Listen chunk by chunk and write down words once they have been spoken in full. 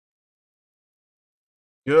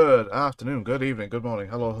Good afternoon, good evening, good morning,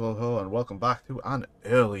 hello, hello, hello, and welcome back to an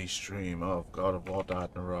early stream of God of War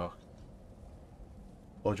Dadnarok.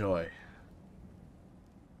 Oh joy.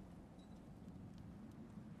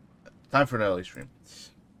 Time for an early stream.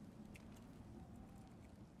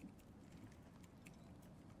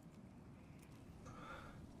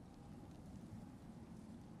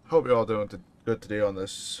 Hope you're all doing good today on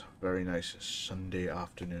this very nice Sunday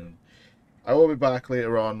afternoon. I will be back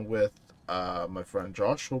later on with my friend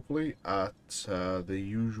Josh, hopefully, at the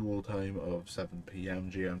usual time of 7 PM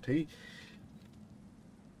GMT.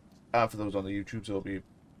 For those on the YouTubes, it'll be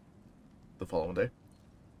the following day.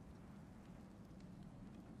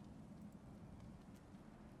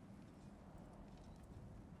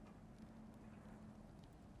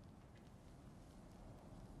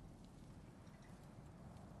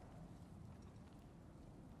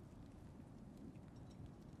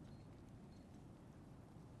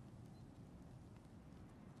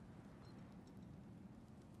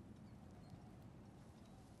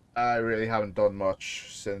 I really haven't done much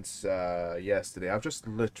since yesterday. I've just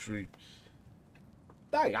literally...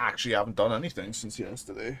 I actually haven't done anything since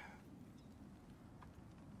yesterday.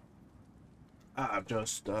 I've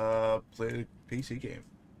just played a PC game.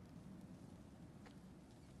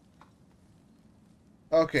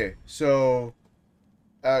 Okay, so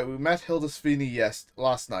we met Hildesvini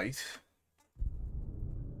last night.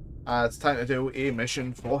 It's time to do a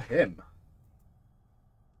mission for him.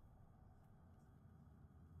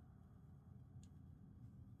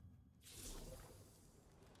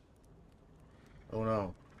 Oh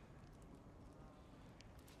no.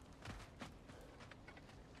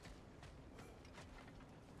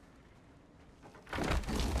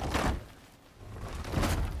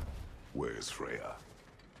 Where's Freya?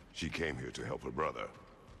 She came here to help her brother.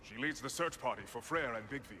 She leads the search party for Freyr and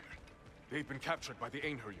Bigvir. They've been captured by the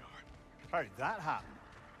Einherjar. How'd that happen?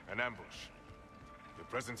 An ambush. The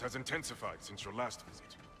presence has intensified since your last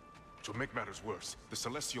visit. To make matters worse, the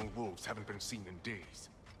Celestial Wolves haven't been seen in days.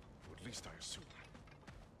 Or at least I assume.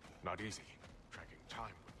 Not easy, tracking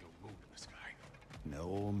time with no moon in the sky.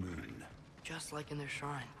 No moon. Just like in their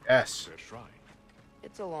shrine. Yes. Their shrine.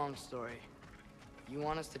 It's a long story. You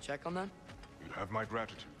want us to check on them? You have my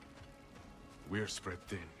gratitude. We're spread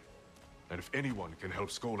thin. And if anyone can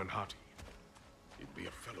help Skoll and Hati, it'd be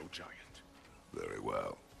a fellow giant. Very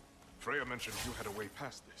well. Freya mentioned you had a way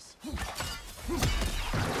past this.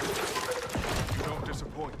 You don't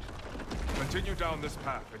disappoint. Continue down this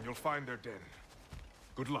path and you'll find their den.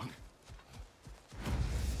 Good luck.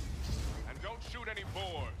 And don't shoot any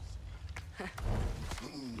boars.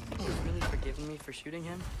 You've really forgiven me for shooting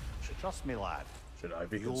him? Trust me, lad. Should I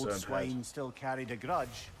be The old concerned? swine still carried a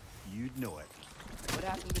grudge. You'd know it. What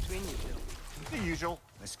happened between you two? The usual.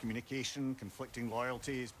 Miscommunication, conflicting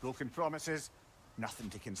loyalties, broken promises. Nothing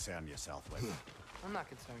to concern yourself with. I'm not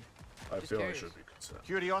concerned. I Just feel curious. I should be concerned.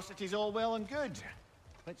 Curiosity's all well and good.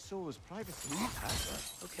 But so is privacy.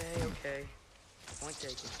 Okay, okay. Point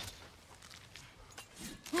taken.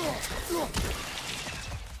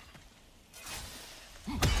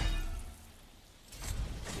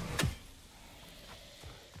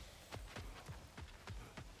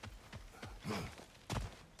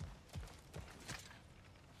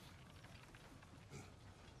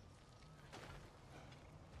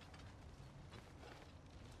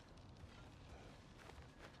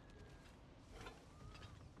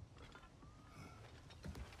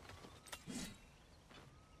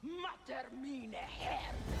 Mater mine her!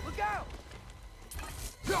 Look out!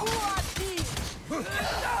 Who are these? Oh,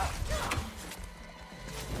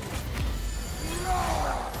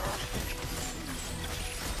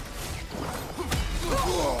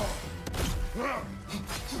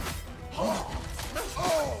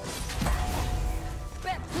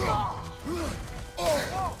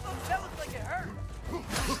 that looks like it hurt.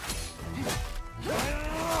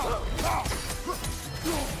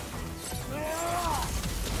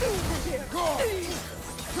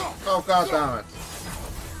 Oh god damn it.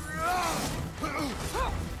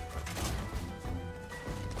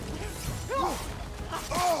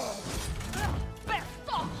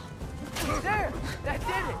 There! That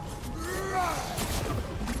did it!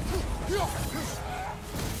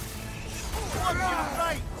 What's your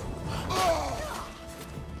right?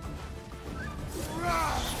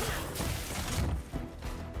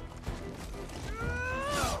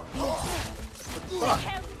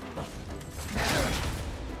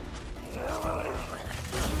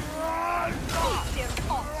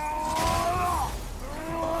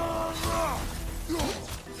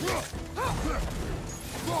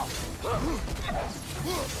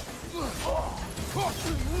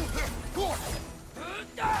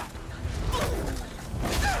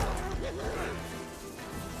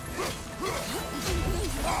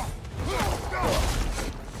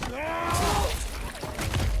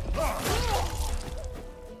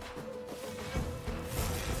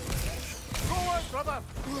 brother!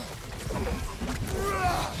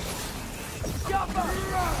 Jumper!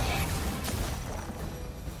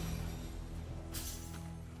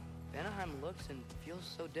 Vanaheim looks and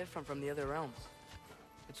feels so different from the other realms.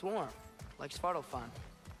 It's warm, like Svartalfheim,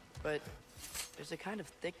 but there's a kind of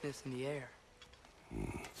thickness in the air.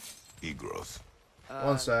 Egros.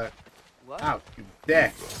 One sec. What? Ow, you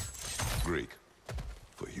dick. Greek.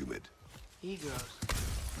 For humid. Egros.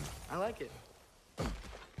 I like it.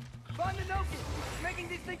 Find the Noki! It's making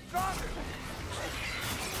these things stronger!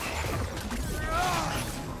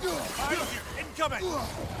 Incoming!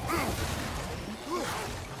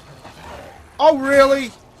 Oh,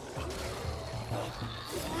 really?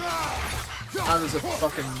 And there's a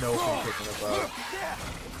fucking Noki kicking about. Yeah!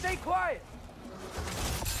 Stay quiet!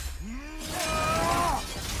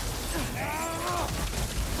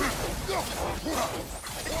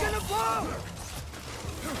 It's gonna blow!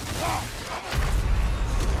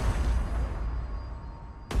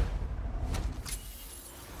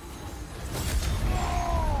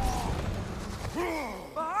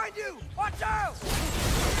 Behind you! Watch out!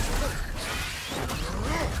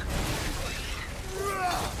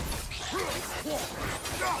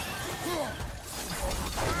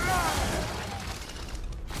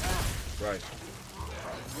 Right.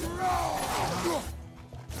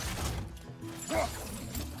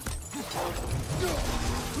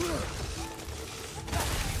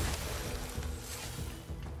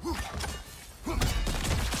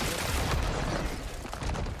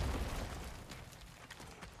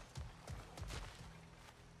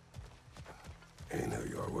 Hey, now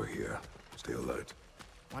you are. We're here. Stay alert.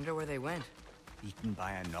 Wonder where they went. Eaten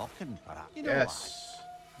by a knockin', perhaps. You know Yes.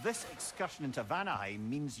 what? This excursion into Vanaheim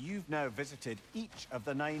means you've now visited each of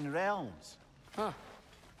the 9 realms. Huh.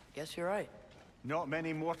 Guess you're right. Not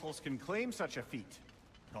many mortals can claim such a feat.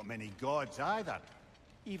 Not many gods either.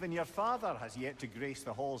 Even your father has yet to grace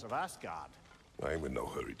the halls of Asgard. I'm in no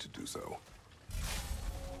hurry to do so.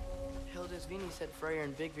 Hildisvini said Freyr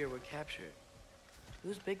and Bigvir were captured.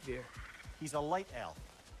 Who's Bigvir? He's a light elf,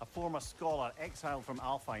 a former scholar exiled from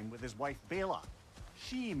Alfheim with his wife Bela.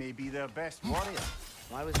 She may be their best warrior.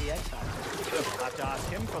 Why was he exiled? I'll have to ask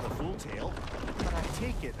him for the full tale, but I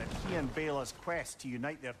take it that he and Bela's quest to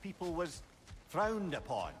unite their people was frowned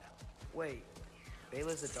upon. Wait,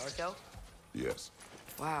 Bela's a dark elf? Yes.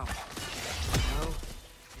 Wow. Well,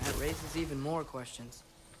 that raises even more questions.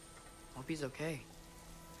 Hope he's okay.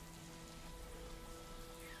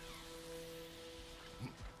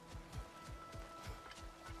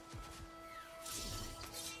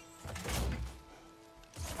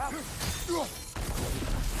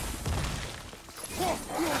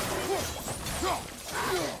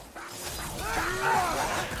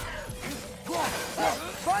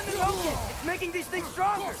 Find the Noki! It's making these things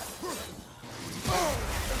stronger!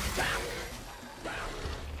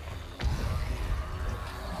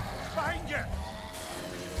 Behind you!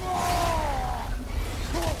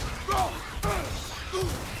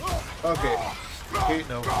 Okay. Okay,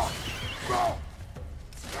 no.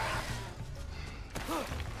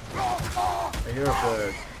 I hear a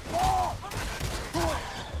bird.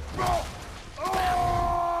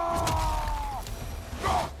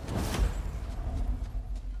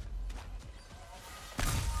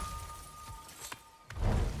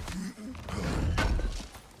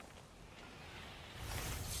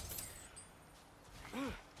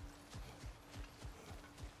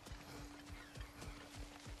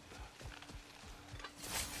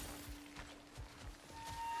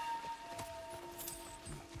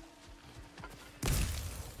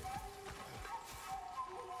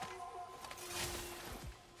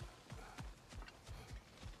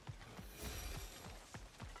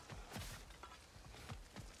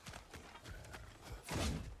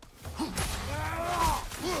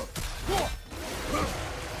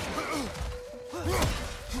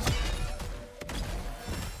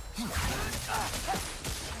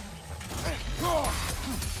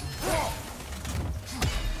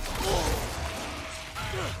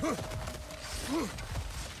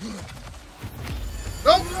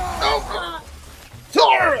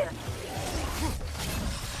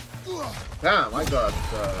 Damn, I got,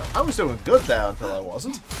 I was doing good there until I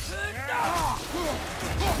wasn't.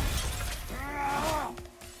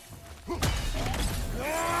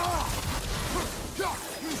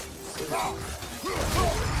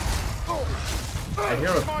 I hear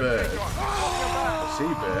a bird. A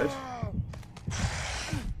seabird.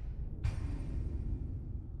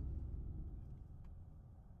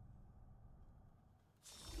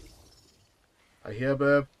 I hear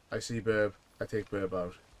burb, I see burb, I take burb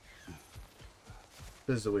out.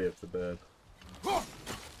 This is the way of the bird.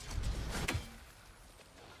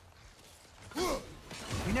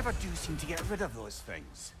 never do seem to get rid of those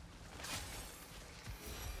things.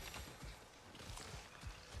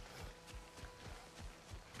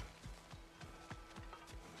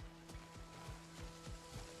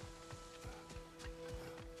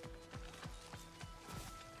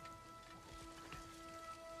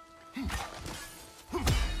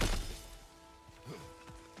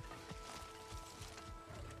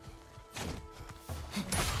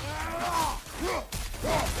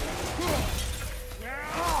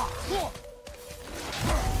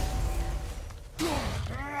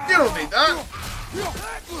 You don't need that.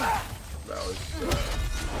 That was.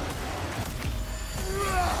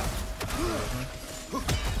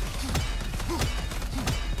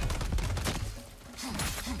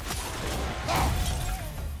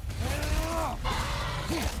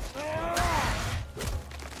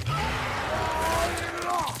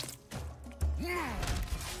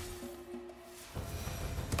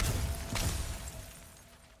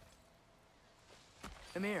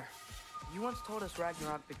 Emir, you once told us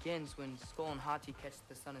Ragnarok begins when Skull and Hati catch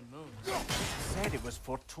the sun and moon. Said it was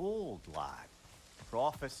foretold, lad.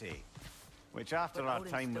 Prophecy. Which after But our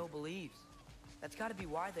Odin time still with... believes. That's gotta be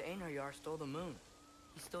why the Einherjar stole the moon.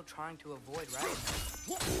 He's still trying to avoid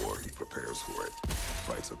Ragnarok. Or he prepares for it.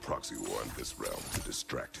 Fights a proxy war in this realm to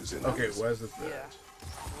distract his enemies. Okay, where's the third? Yeah,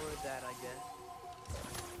 or that, I guess.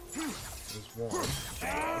 There's one. Who's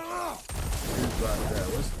right there?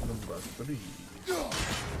 Where's number 3?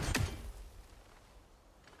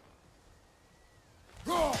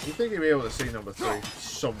 You think you'd be able to see number 3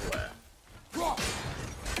 somewhere?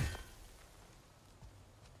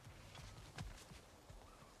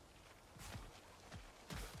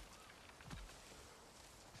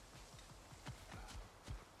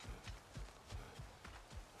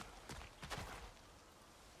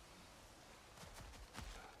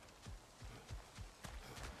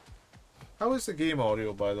 How is the game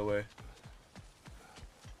audio, by the way?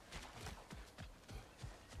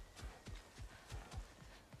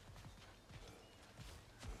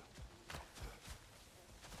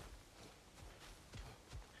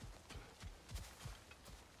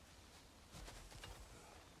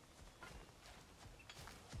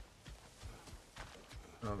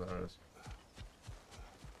 Oh, there it is.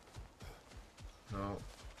 No,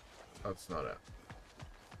 that's not it.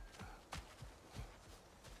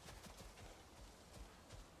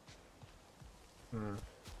 Hmm.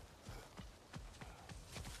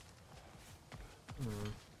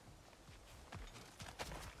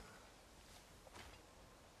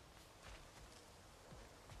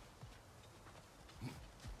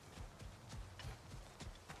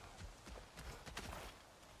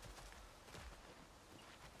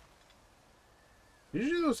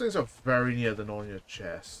 Usually those things are very near the on your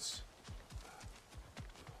chests.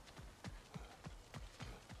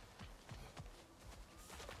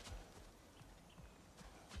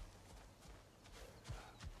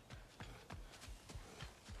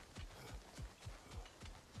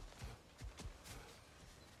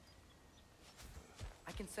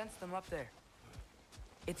 I can sense them up there.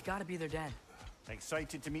 It's gotta be their den.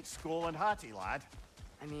 Excited to meet Skull and Hati, lad?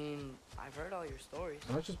 I mean, I've heard all your stories.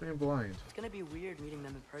 I'm not just being blind. It's gonna be weird meeting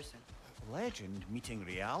them in person. Legend meeting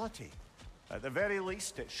reality. At the very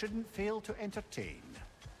least, it shouldn't fail to entertain.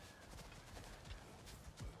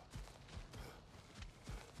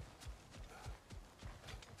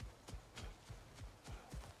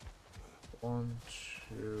 One,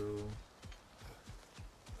 two.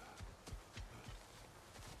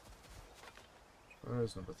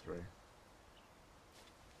 Where's number 3?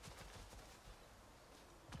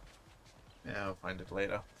 Yeah, I'll find it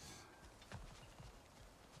later.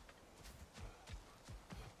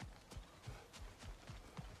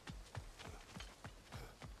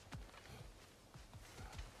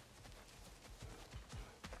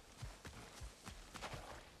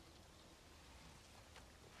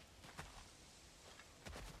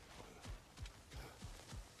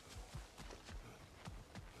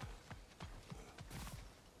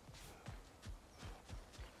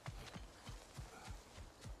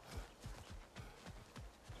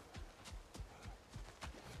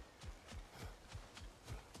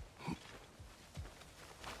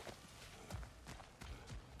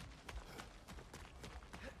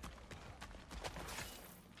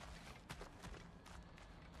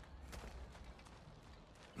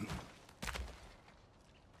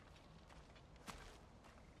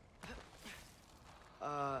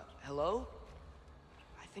 Hello?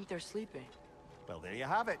 I think they're sleeping. Well, there you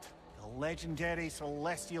have it. The legendary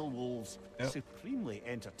celestial wolves. Yep. Supremely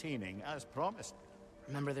entertaining, as promised.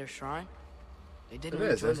 Remember their shrine? They didn't It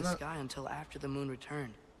is, rejoin the isn't it? sky until after the moon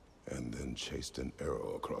returned. And then chased an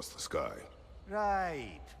arrow across the sky.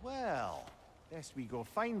 Right, well, best we go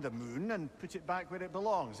find the moon and put it back where it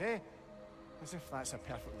belongs, eh? As if that's a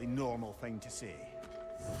perfectly normal thing to say.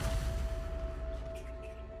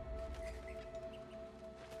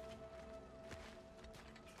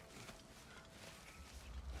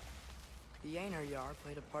 The Aner Yar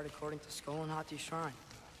played a part according to Skull and Hati's shrine.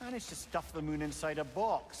 Managed to stuff the moon inside a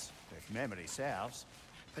box, if memory serves.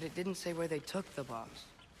 But it didn't say where they took the box.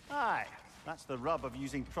 Aye, that's the rub of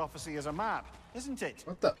using prophecy as a map, isn't it?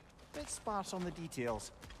 What the? Bit sparse on the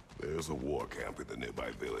details. There's a war camp in the nearby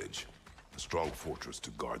village. A strong fortress to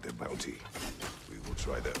guard their bounty. We will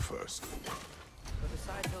try that first. But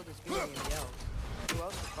besides Hildesvini and the elves, who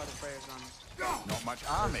else is part of Freyr's army? Not much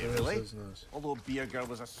army, Yes, really. business. Although Beerger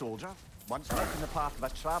was a soldier, once left in the path of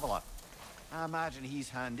a traveller. I imagine he's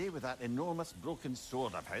handy with that enormous broken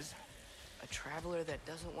sword of his. A traveler that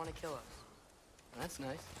doesn't want to kill us. That's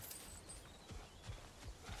nice.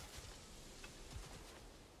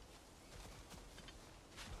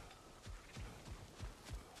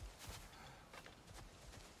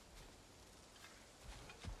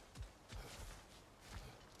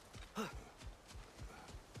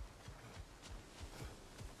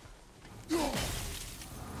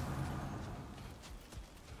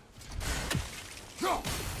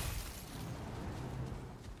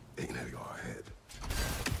 Ain't it your head?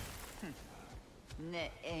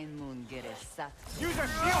 Ne emun geresat. Use a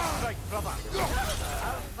shield strike, brother!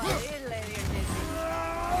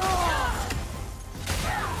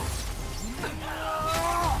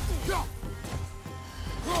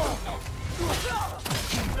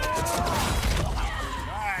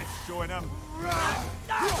 Nice, showing him.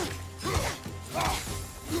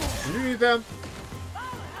 Did you eat them?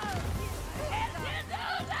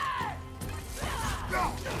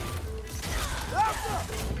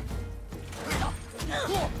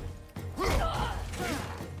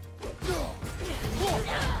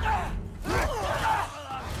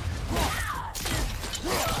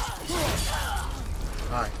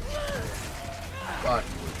 Hi. Bye.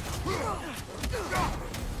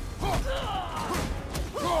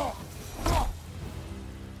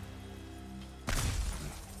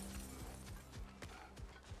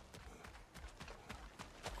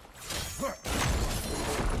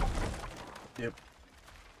 Yep.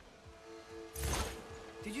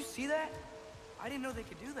 Did you see that? I didn't know they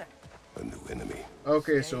could do that. A new enemy.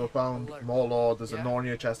 Okay, so I found more lore. There's a Yeah.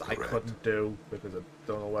 Narnia chest I Correct. couldn't do because I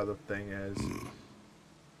don't know where the thing is.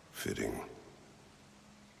 Fitting.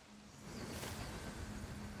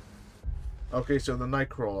 Okay, so the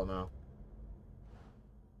Nightcrawler now.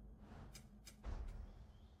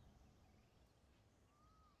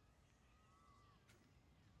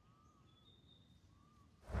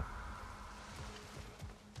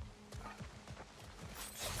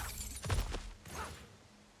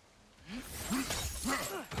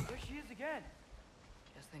 There she is again.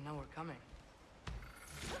 Guess they know we're coming.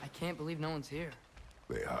 I can't believe no one's here.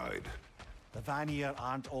 They hide. The Vanir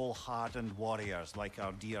aren't all hardened warriors like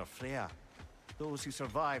our dear Freya. Those who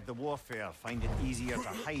survive the warfare find it easier to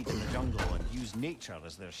hide in the jungle and use nature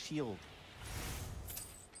as their shield.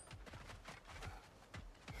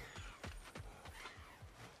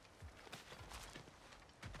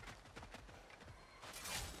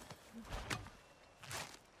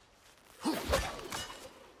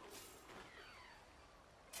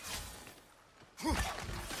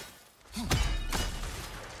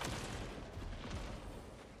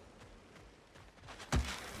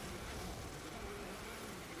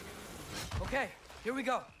 Okay, here we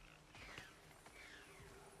go.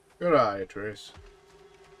 Good eye, Trace.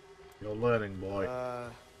 You're learning, boy.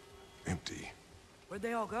 Empty. Where'd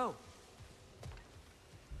they all go?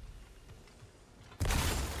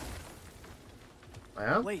 I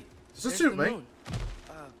am? Wait, Does this there's suit the me? moon.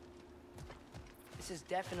 This is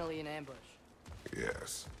definitely an ambush.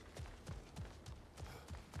 Yes.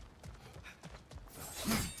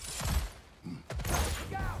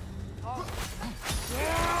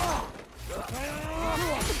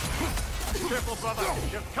 Careful, brother!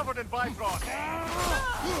 You're covered in Bifrost!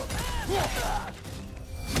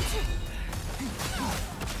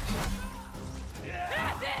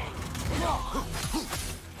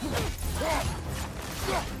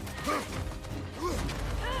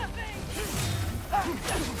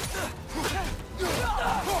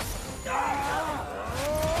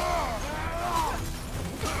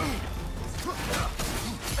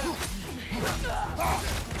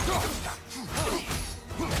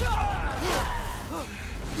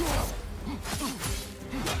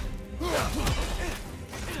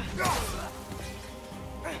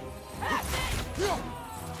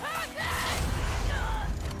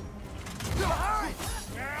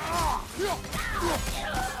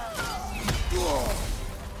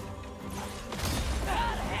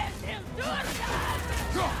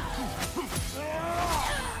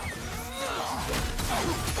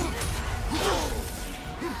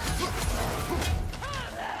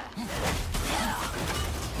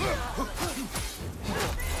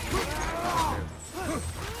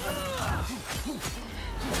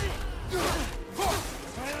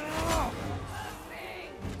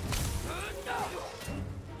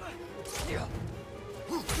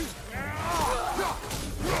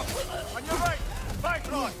 On your right!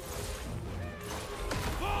 Back, Ron!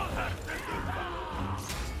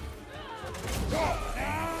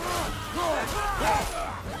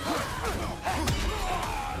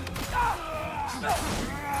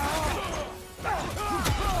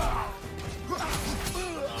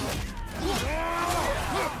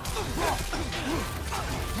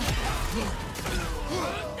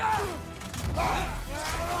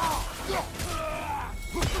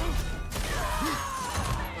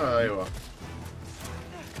 Oh, there you are.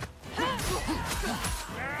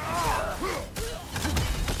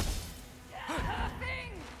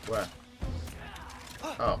 Where?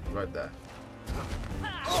 Oh, right there.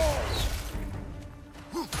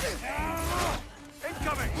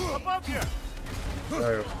 Incoming! Above you!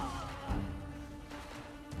 There you go.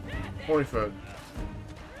 Point phone.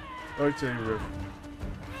 Wait till you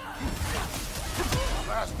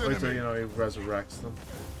wait till you know he resurrects them.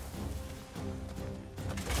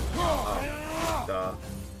 Oh, duh.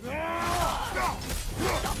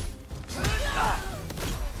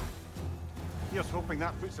 Here's hoping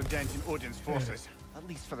that puts a dent in Odin's forces, at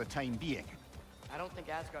least for the time being. I don't think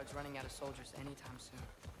Asgard's running out of soldiers anytime soon.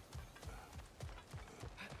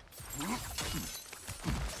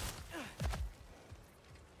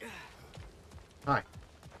 Hi.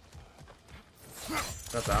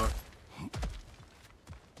 Not that one.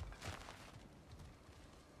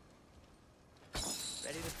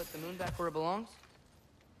 Ready to put the moon back where it belongs?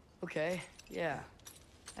 Okay, yeah.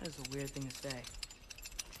 That is a weird thing to say.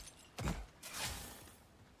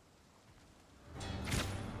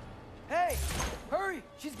 Hey! Hurry!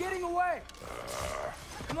 She's getting away!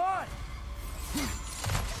 Come on!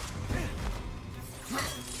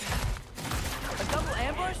 A double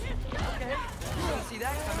ambush? Okay. Didn't see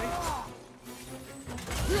that coming.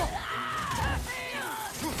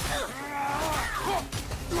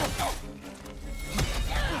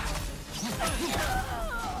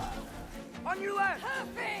 On your left!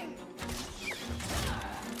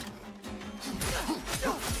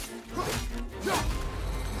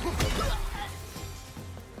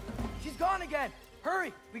 She's gone again!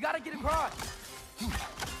 Hurry! We gotta get across!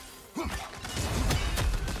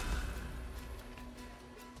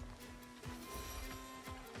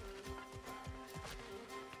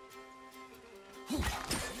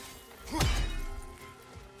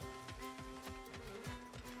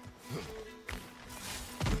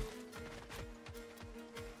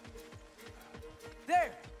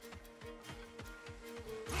 There!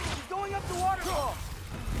 She's going up the waterfall!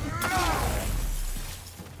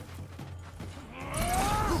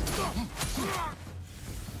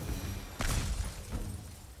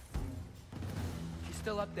 She's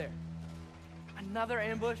still up there. Another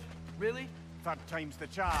ambush? Really? Third time's the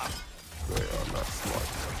charm. They are not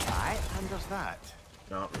smart. Aye, and there's that.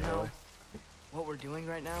 Not You know, really. what we're doing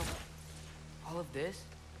right now, all of this,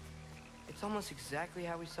 it's almost exactly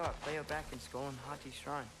how we saw it play out back in Skull and Hati's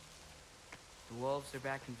shrine. The wolves are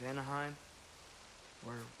back in Vanaheim.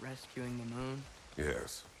 We're rescuing the moon.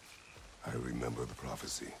 Yes, I remember the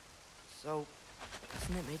prophecy. So,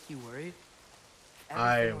 doesn't it make you worried?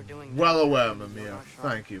 I Everything am we're doing well now aware, is to build Mimir. our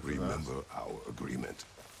shrine. Thank you for Remember our agreement.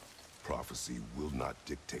 Prophecy will not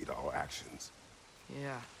dictate our actions.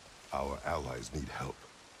 Yeah. Our allies need help.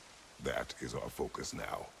 That is our focus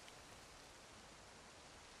now.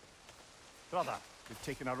 Brother, we've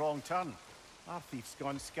taken a wrong turn. Our thief's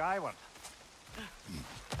gone skyward.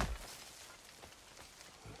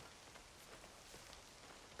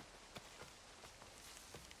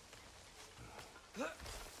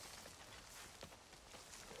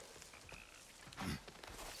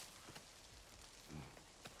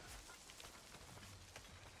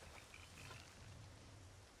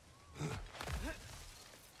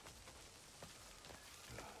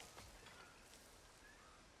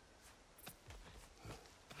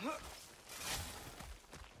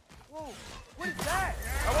 Whoa! What is that?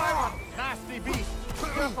 However, nasty beast.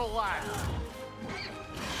 Careful, lad.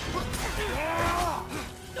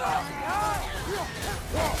 that.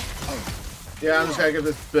 Yeah, I'm just gonna give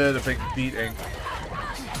this bird a big beating.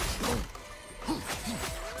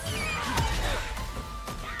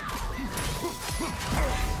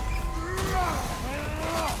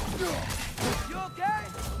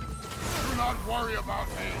 Don't worry about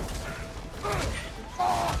me.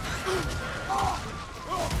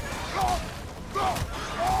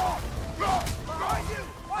 Behind you!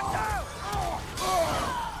 Watch out!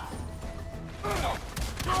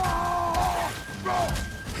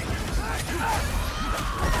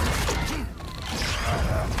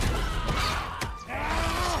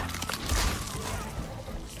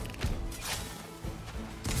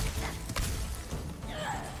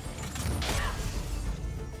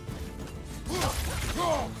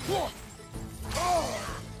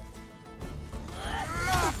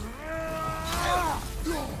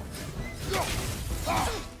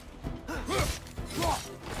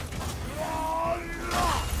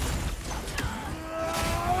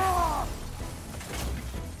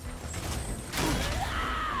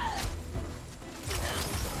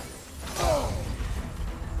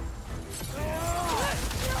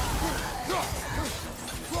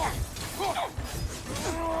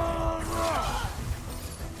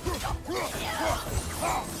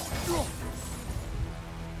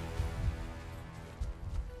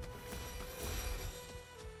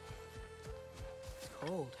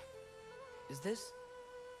 Cold. Is this?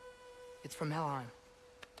 It's from Helheim.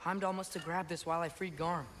 Heimdall must have grabbed this while I freed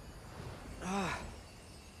Garm. I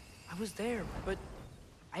was there, but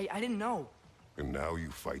I didn't know. And now you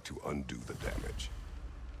fight to undo the damage.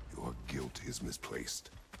 Your guilt is misplaced.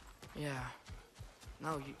 Yeah.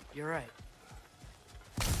 No, you're right.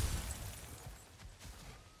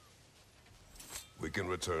 We can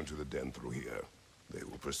return to the den through here. They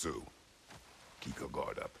will pursue. Keep your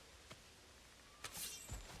guard up.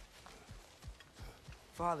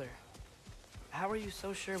 Father, how are you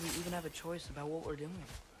so sure we even have a choice about what we're doing?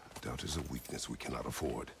 Doubt is a weakness we cannot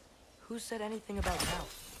afford. Who said anything about doubt?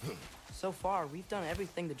 So far, we've done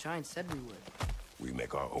everything the Giants said we would. We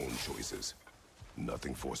make our own choices.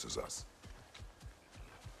 Nothing forces us.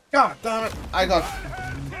 God damn it! I got.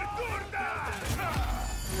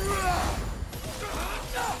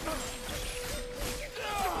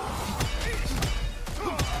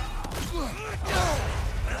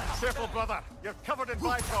 Careful, brother. You're covered in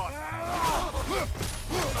Bifrost.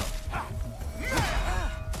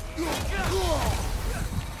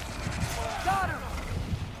 Got him!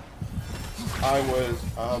 I was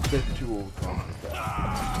a bit too old for that.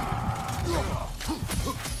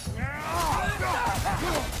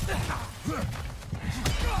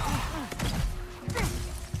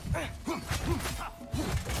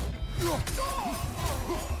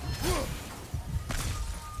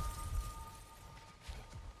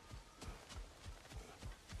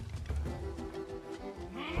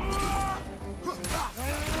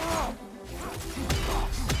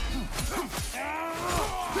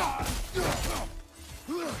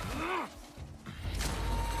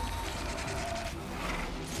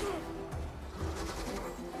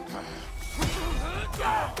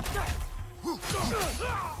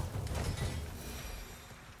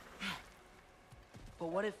 But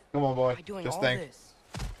what if, Come on, boy. by doing Just all think. this,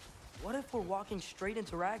 what if we're walking straight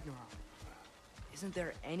into Ragnarok? Isn't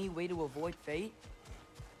there any way to avoid fate?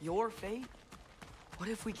 Your fate? What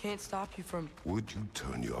if we can't stop you from... Would you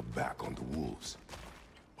turn your back on the wolves?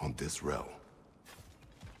 On this realm?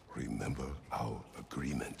 Remember our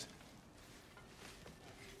agreement.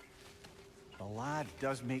 The lad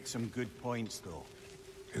does make some good points, though.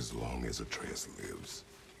 As long as Atreus lives,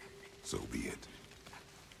 so be it.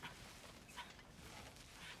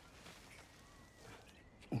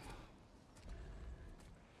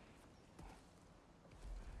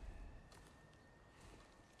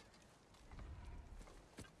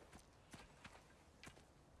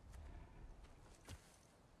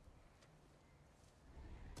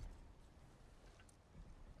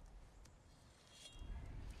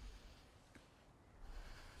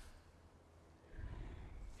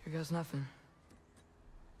 Here goes nothing.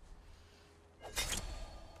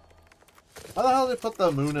 How the hell did they put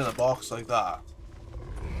the moon in a box like that?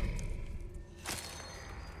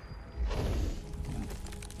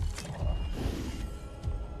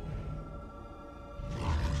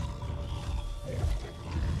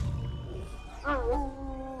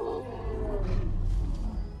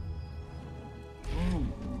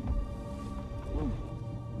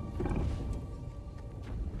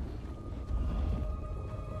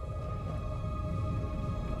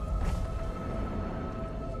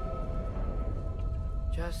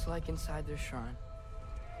 Just like inside their shrine.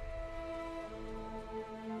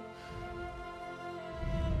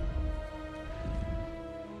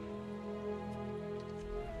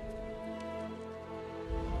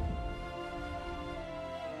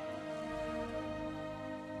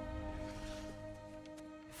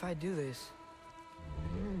 If I do this,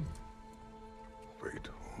 Wait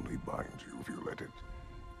only bind you if you let it.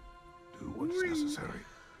 Do what is necessary.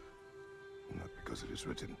 Not because it is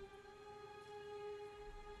written.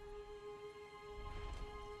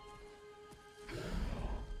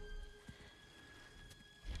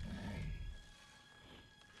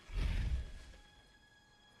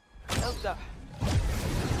 Elsa!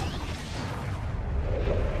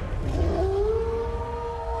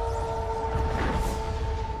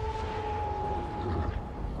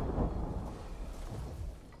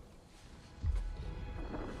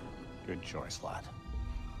 Good choice, lad.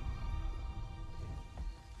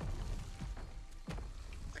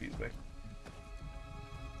 Excuse me.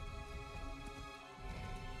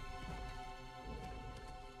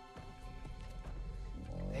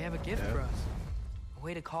 They have a gift for us. A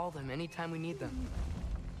way to call them anytime we need them.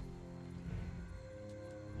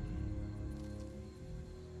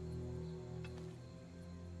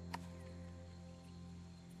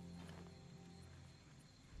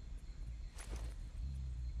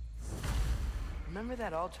 Remember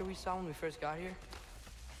that altar we saw when we first got here?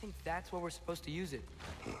 I think that's where we're supposed to use it.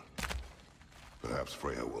 Perhaps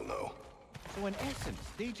Freya will know. So in essence,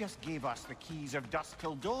 they just gave us the keys of dusk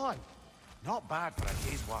till dawn. Not bad for a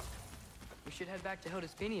day's work. We should head back to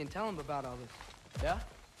Hildesfinia and tell him about all this. Yeah?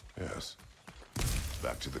 Yes.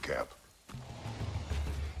 Back to the camp.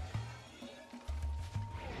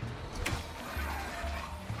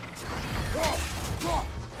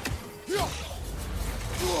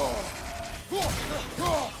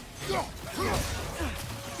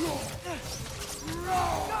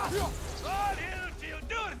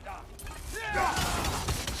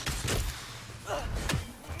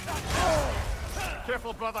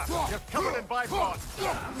 Careful, brother. You're covered in bypass.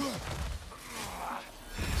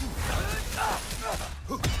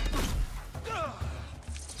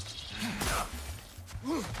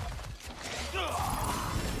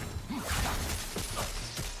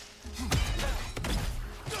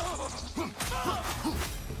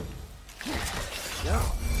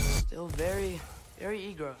 Still very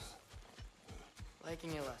gross.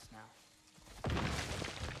 Liking it less now.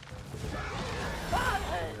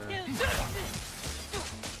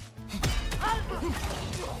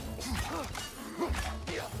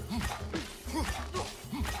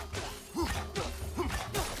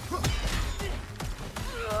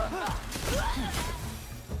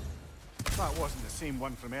 That wasn't the same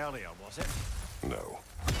one from earlier, was it? No.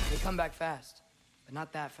 They come back fast, but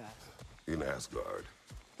not that fast. In Asgard,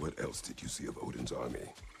 what else did you see of Odin's army?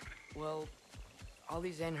 Well, all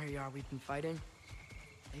these Einherjar we've been fighting,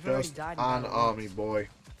 they've already Just died in an battle army, once. boy.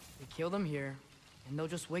 We kill them here, and they'll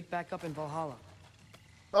just wake back up in Valhalla.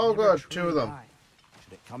 Oh Never good, two of truly them. die.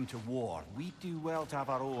 Should it come to war, we'd do well to have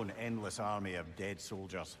our own endless army of dead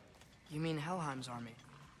soldiers. You mean Helheim's army,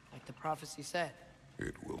 like the prophecy said?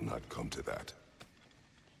 It will not come to that.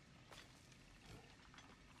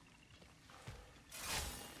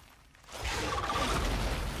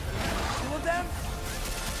 Two of them?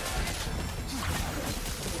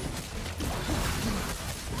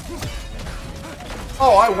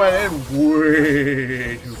 Oh, I went in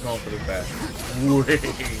way too confident there. Way.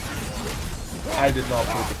 I did not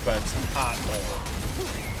put defense at all.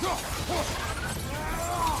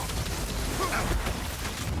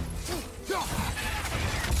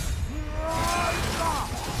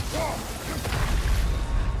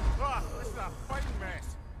 Ah, this is a fighting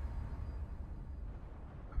mess.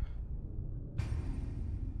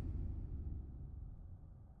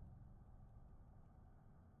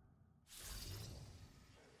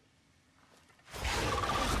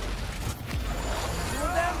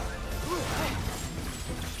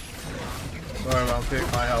 Sorry, I'll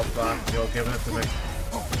take my health back. You're giving it to me.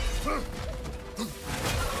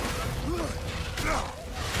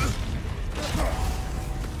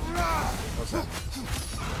 What's that?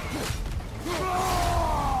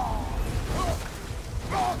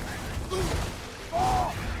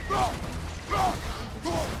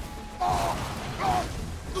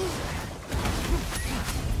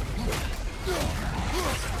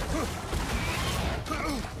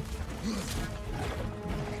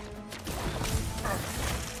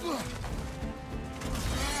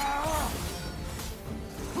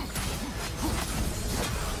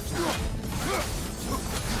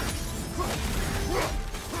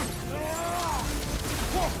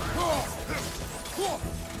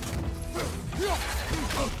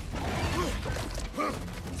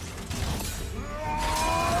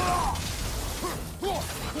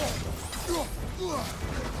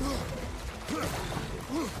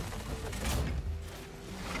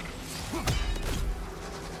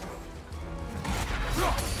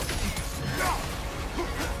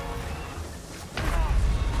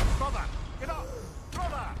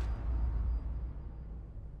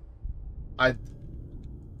 I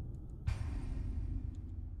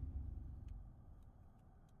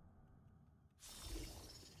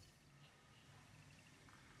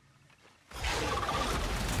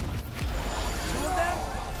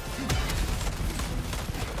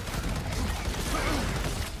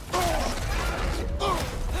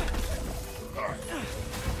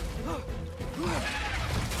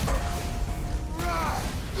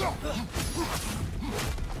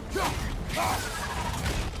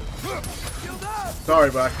sorry,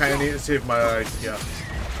 but I kind of need to save my life. Yeah.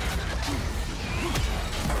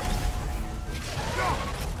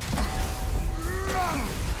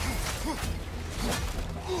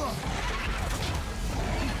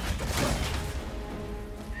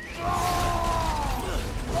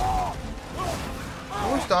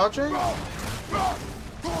 Who's dodging?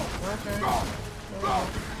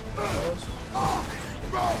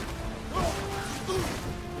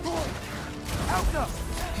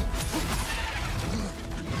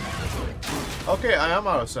 Okay, I am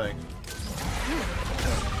out of sync.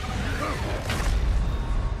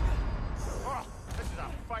 Oh, this is a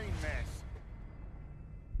fine mess.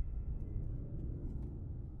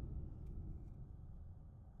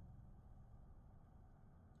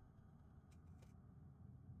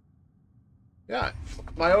 Yeah,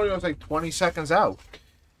 my audio was like 20 seconds out.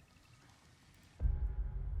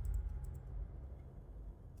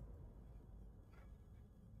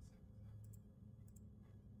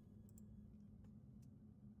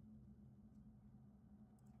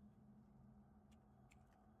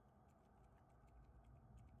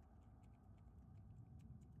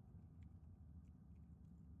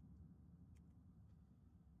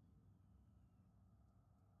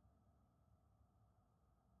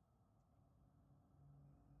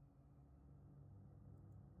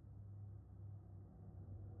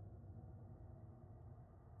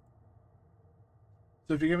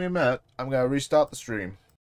 So if you give me a minute, I'm going to restart the stream.